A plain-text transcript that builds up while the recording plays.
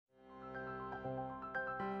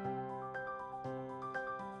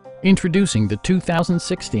Introducing the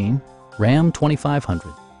 2016 Ram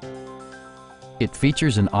 2500. It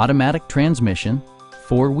features an automatic transmission,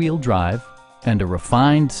 four-wheel drive, and a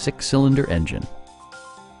refined 6-cylinder engine.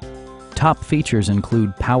 Top features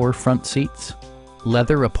include power front seats,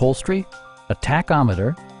 leather upholstery, a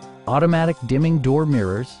tachometer, automatic dimming door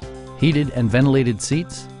mirrors, heated and ventilated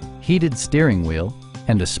seats, heated steering wheel,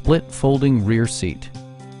 and a split folding rear seat.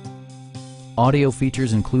 Audio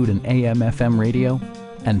features include an AM/FM radio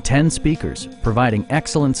and 10 speakers, providing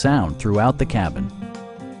excellent sound throughout the cabin.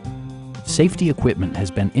 Safety equipment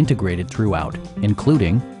has been integrated throughout,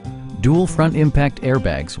 including dual front impact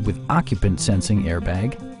airbags with occupant sensing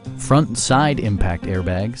airbag, front and side impact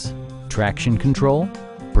airbags, traction control,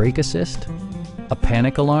 brake assist, a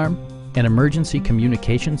panic alarm, an emergency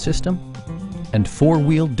communication system, and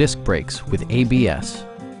four-wheel disc brakes with ABS.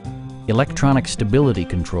 Electronic stability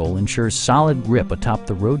control ensures solid grip atop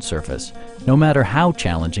the road surface, no matter how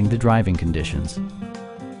challenging the driving conditions.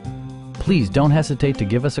 Please don't hesitate to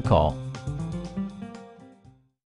give us a call.